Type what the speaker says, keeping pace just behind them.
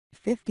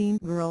15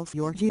 girls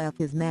your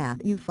GF is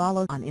mad you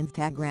follow on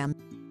Instagram.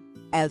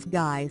 As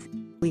guys,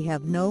 we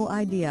have no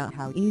idea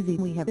how easy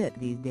we have it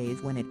these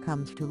days when it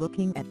comes to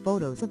looking at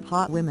photos of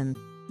hot women,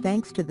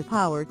 thanks to the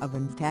power of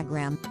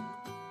Instagram.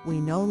 We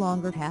no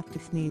longer have to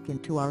sneak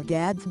into our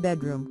dad's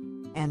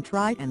bedroom and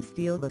try and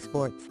steal the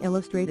Sports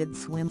Illustrated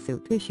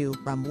swimsuit issue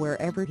from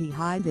wherever he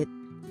hides it.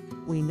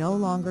 We no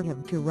longer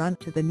have to run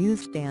to the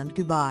newsstand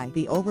to buy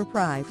the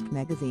overpriced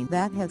magazine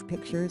that has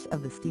pictures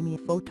of the steamy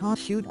photo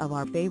shoot of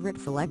our favorite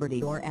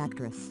celebrity or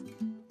actress.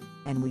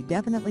 And we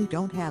definitely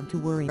don't have to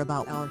worry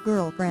about our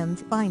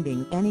girlfriends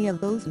finding any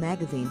of those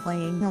magazines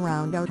laying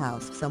around our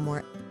house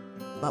somewhere.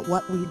 But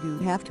what we do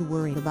have to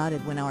worry about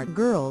is when our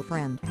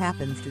girlfriend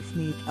happens to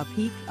sneak a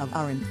peek of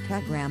our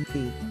Instagram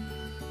feed.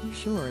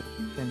 Sure,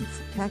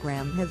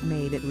 Instagram has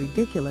made it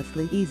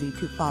ridiculously easy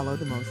to follow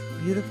the most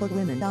beautiful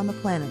women on the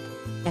planet,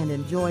 and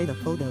enjoy the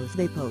photos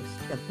they post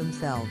of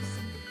themselves.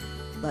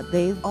 But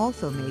they've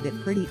also made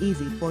it pretty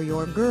easy for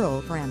your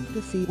girlfriend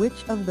to see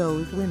which of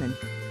those women,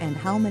 and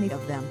how many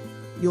of them,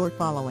 you're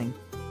following,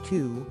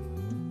 too.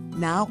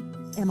 Now,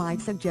 am I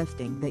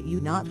suggesting that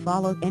you not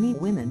follow any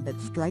women that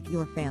strike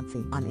your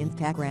fancy on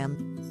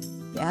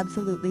Instagram?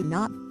 Absolutely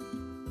not.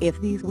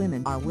 If these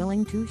women are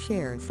willing to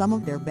share some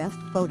of their best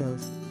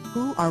photos,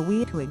 who are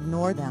we to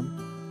ignore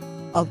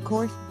them? Of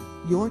course,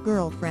 your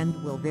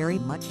girlfriend will very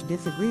much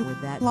disagree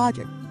with that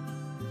logic.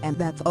 And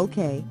that's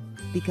okay,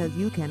 because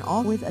you can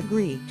always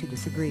agree to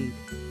disagree.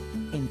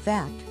 In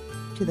fact,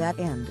 to that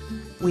end,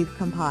 we've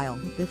compiled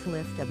this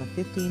list of the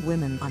 15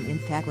 women on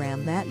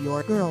Instagram that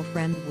your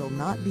girlfriend will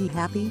not be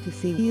happy to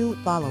see you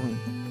following.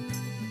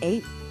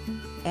 8.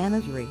 Anna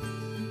Juri.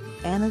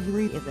 Anna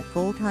Juri is a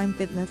full-time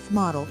fitness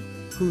model,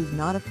 who's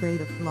not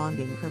afraid of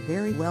flaunting her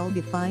very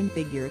well-defined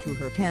figure to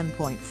her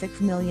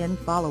 10.6 million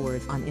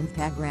followers on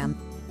Instagram.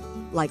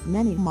 Like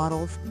many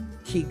models,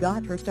 she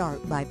got her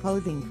start by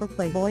posing for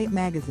Playboy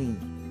magazine,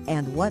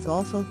 and was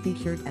also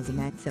featured as a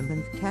Maxim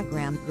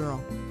Instagram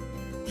girl.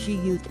 She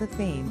used her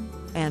fame,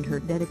 and her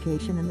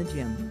dedication in the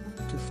gym,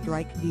 to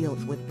strike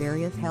deals with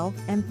various health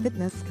and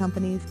fitness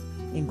companies,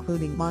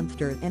 including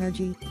Monster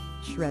Energy,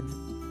 Shreds,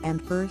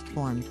 and First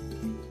Formed.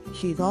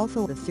 She's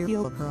also the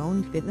CEO of her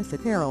own fitness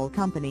apparel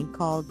company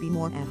called Be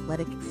More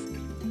Athletics.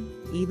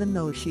 Even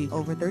though she's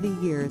over 30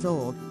 years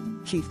old,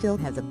 she still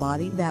has a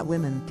body that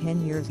women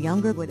 10 years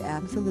younger would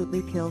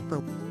absolutely kill for,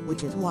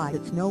 which is why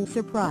it's no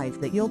surprise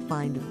that you'll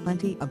find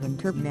plenty of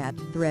internet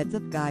threads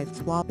of guys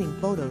swapping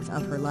photos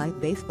of her live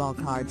baseball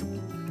cards.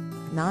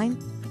 9.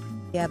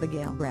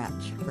 Abigail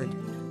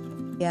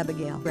Ratchford.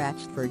 Abigail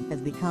Ratchford has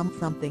become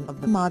something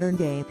of the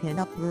modern-day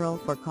pin-up girl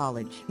for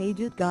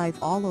college-aged guys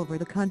all over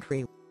the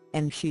country,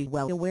 and she's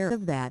well aware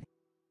of that.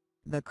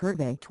 The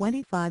curvy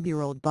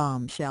 25-year-old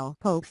bombshell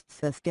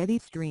posts a steady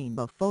stream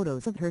of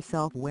photos of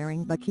herself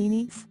wearing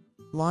bikinis,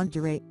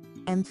 lingerie,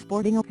 and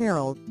sporting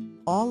apparel,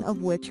 all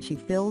of which she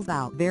fills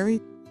out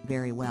very,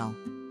 very well.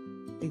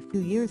 A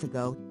few years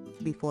ago,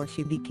 before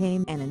she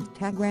became an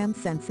Instagram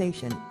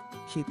sensation,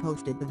 she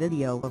posted the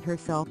video of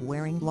herself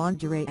wearing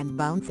lingerie and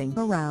bouncing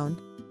around.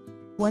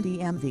 When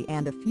TMZ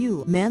and a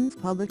few men's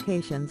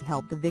publications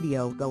helped the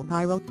video go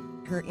viral,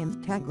 her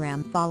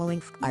Instagram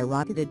following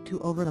skyrocketed to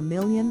over 1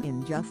 million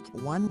in just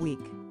 1 week.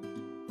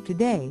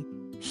 Today,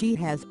 she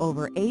has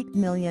over 8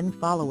 million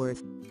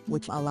followers,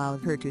 which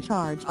allows her to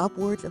charge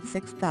upwards of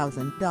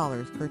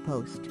 $6,000 per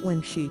post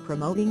when she's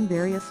promoting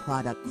various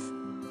products.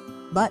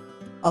 But,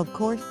 of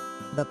course,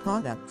 the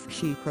products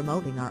she's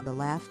promoting are the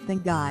last thing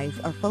guys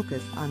are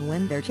focused on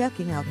when they're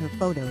checking out her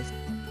photos.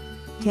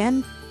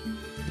 10.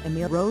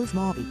 Emil Rose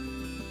Malby.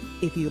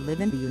 If you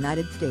live in the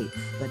United States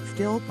but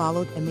still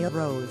followed Emil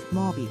Rose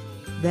Malby,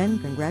 then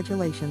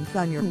congratulations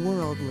on your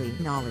worldly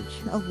knowledge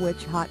of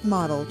which hot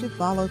model to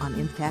follow on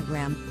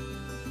Instagram.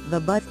 The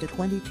buzzed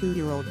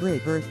 22-year-old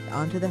Brit burst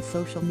onto the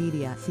social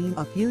media scene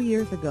a few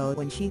years ago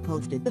when she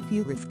posted a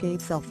few risque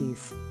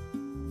selfies.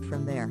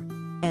 From there,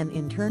 an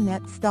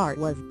internet star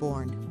was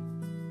born.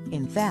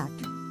 In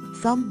fact,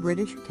 some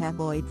British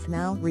tabloids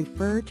now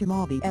refer to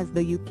Malby as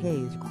the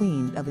UK's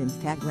Queen of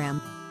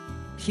Instagram.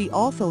 She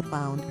also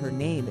found her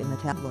name in the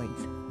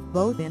tabloids,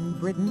 both in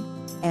Britain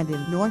and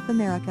in North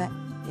America,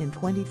 in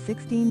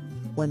 2016,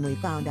 when we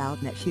found out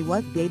that she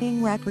was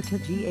dating rapper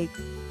G8.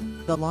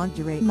 The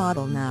lingerie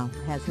model now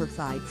has her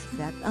sights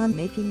set on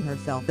making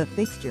herself a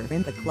fixture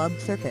in the club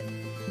circuit,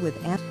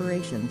 with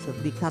aspirations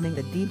of becoming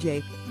a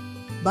DJ.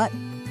 But,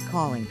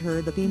 calling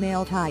her the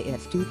female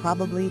TS2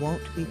 probably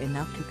won't be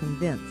enough to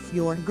convince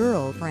your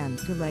girlfriend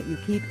to let you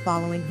keep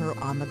following her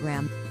on the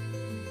gram.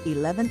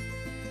 11.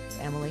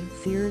 Emily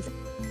Sears.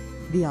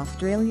 The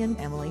Australian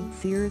Emily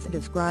Sears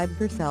describes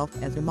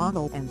herself as a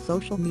model and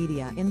social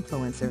media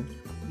influencer,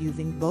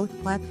 using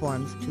both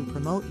platforms to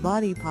promote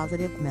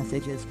body-positive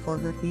messages for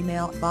her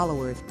female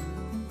followers.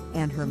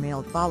 And her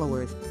male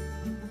followers,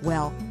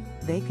 well,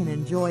 they can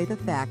enjoy the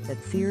fact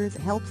that Sears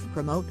helps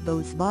promote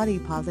those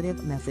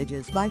body-positive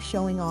messages by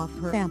showing off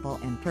her ample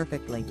and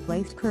perfectly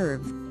placed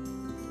curves.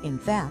 In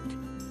fact,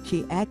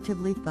 she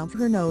actively thumbs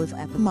her nose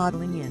at the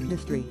modeling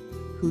industry,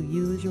 who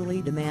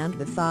usually demand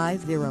the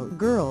size 0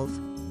 girls.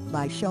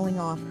 by showing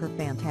off her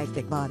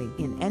fantastic body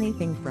in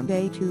anything from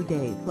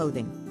day-to-day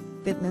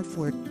clothing, fitness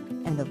wear,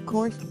 and of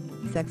course,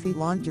 sexy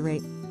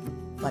lingerie.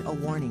 But a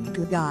warning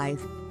to guys,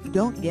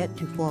 don't get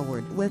too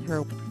forward with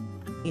her.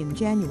 In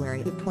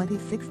January of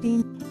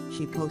 2016,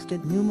 she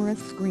posted numerous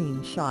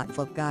screenshots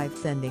of guys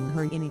sending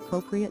her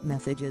inappropriate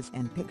messages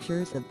and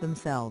pictures of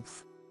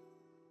themselves.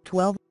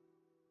 12.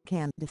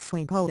 Candace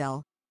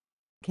Swain-Podell.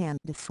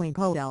 Candace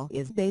Swain-Podell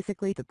is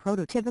basically the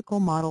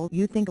prototypical model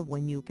you think of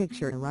when you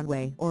picture a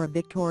runway or a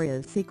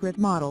Victoria's Secret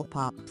model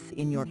pops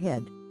in your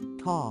head.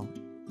 Tall,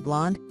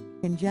 blonde,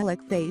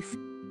 angelic face,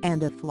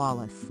 and a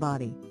flawless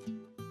body.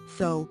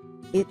 So,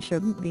 it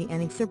shouldn't be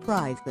any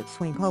surprise that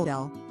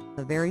Swain-Podell,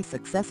 a very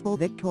successful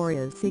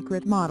Victoria's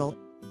Secret model,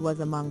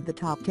 was among the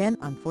top 10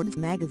 on Forbes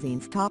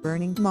magazine's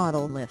top-earning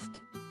model list.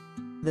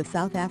 The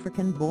South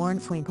African-born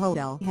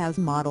Swain-Podell has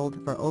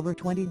modeled for over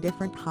 20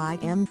 different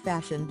high-end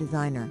fashion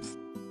designers,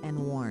 and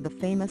worn the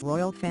famous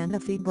Royal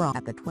Fantasy bra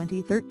at the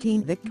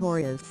 2013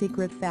 Victoria's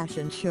Secret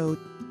fashion show,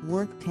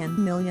 worth $10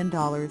 million.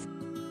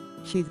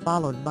 She's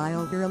followed by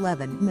over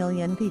 11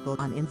 million people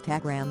on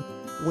Instagram,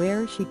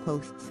 where she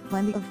posts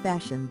plenty of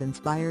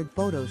fashion-inspired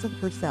photos of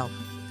herself.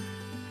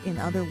 In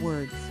other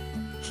words,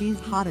 she's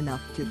hot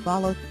enough to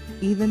follow,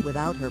 even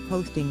without her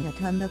posting a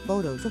ton of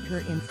photos of her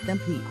in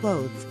skimpy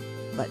clothes.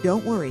 But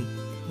don't worry,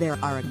 there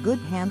are a good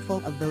handful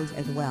of those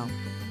as well.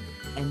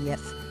 And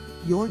yes,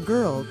 your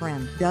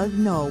girlfriend does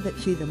know that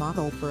she's a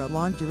model for a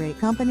lingerie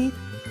company.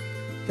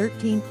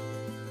 13.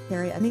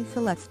 Ariane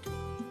Celeste.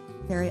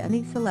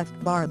 Ariane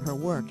Celeste borrowed her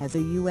work as a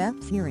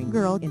UFC hearing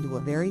girl into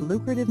a very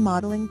lucrative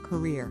modeling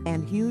career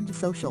and huge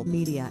social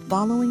media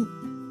following.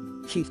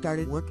 She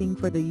started working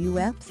for the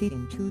UFC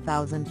in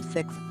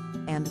 2006,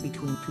 and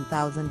between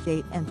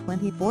 2008 and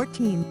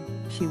 2014,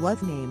 she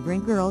was named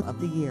Ring Girl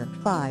of the Year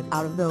 5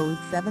 out of those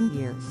 7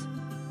 years.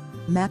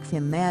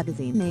 Maxim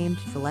magazine named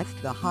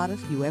Celeste the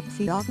hottest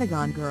UFC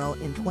Octagon girl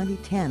in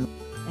 2010,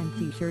 and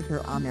featured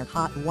her on their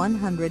Hot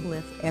 100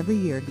 list every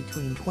year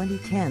between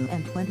 2010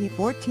 and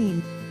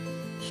 2014.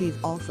 She's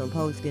also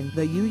posed in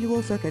the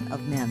usual circuit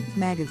of men's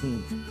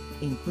magazines,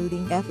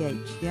 including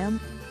FHM,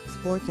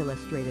 Sports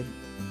Illustrated,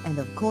 and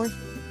of course,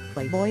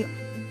 Playboy.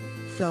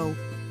 So,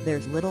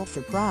 there's little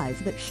surprise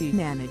that she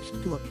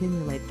managed to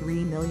accumulate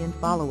 3 million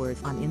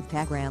followers on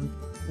Instagram,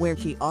 where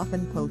she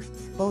often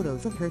posts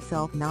photos of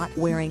herself not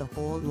wearing a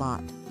whole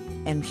lot,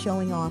 and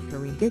showing off her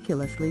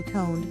ridiculously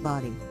toned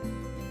body.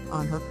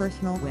 On her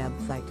personal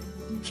website,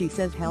 she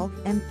says health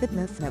and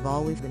fitness have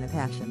always been a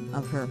passion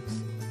of hers.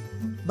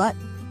 But,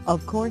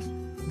 of course,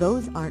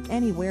 those aren't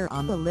anywhere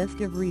on the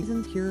list of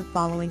reasons you're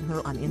following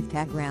her on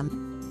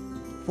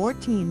Instagram.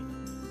 14.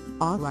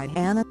 Alright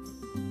Hannah.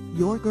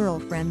 Your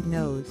girlfriend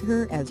knows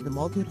her as the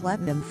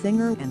multi-platinum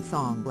singer and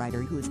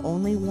songwriter who's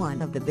only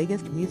one of the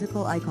biggest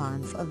musical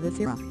icons of this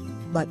era,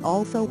 but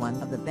also one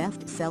of the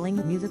best-selling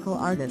musical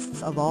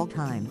artists of all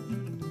time.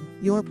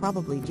 You're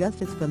probably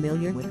just as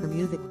familiar with her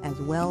music as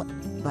well,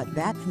 but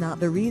that's not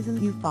the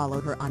reason you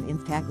follow her on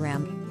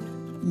Instagram.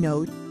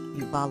 No,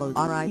 you follow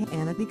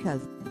Ariana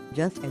because,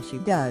 just as she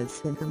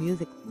does in her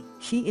music,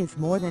 she is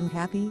more than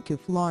happy to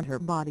flaunt her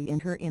body in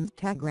her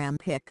Instagram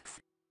pics.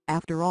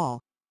 After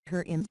all,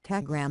 her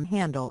Instagram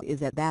handle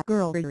is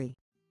 @thatgirlriri.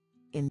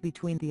 In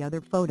between the other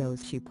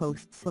photos she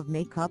posts of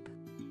makeup,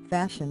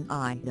 fashion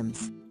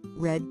items,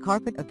 red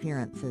carpet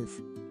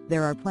appearances,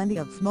 there are plenty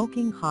of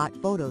smoking hot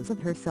photos of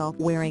herself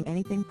wearing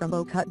anything from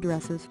low-cut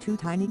dresses to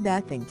tiny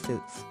bathing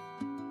suits.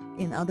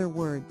 In other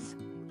words,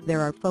 there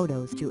are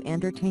photos to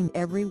entertain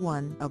every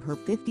one of her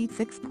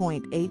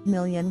 56.8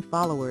 million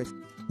followers,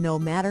 no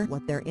matter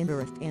what their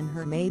interest in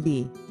her may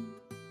be.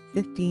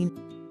 15.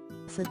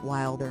 Sid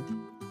Wilder.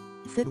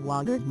 Sid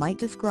Wilder might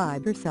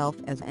describe herself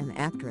as an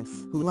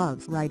actress who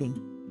loves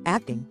writing,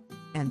 acting,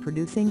 and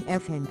producing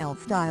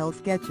SNL-style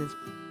sketches,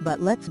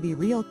 but let's be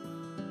real.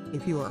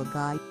 If you're a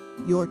guy,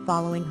 you're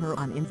following her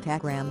on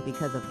Instagram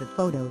because of the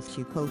photos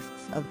she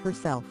posts of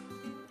herself,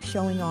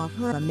 showing off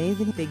her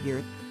amazing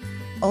figure.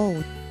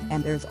 Oh,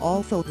 and there's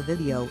also the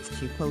videos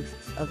she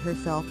posts of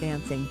herself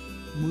dancing,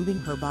 moving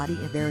her body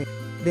in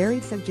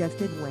very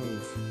suggestive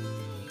ways.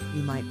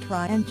 You might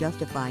try and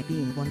justify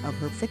being one of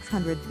her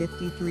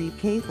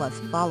 653k plus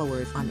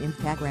followers on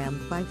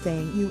Instagram by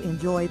saying you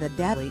enjoy the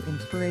daily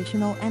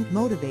inspirational and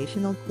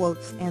motivational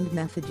quotes and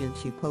messages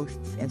she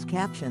posts as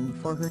caption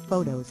for her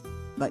photos,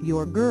 but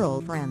your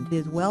girlfriend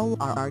is well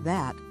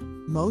that,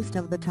 most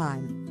of the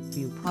time,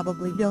 you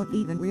probably don't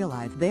even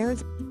realize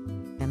there's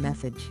a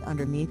message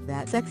underneath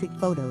that sexy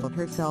photo of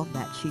herself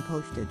that she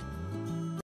posted.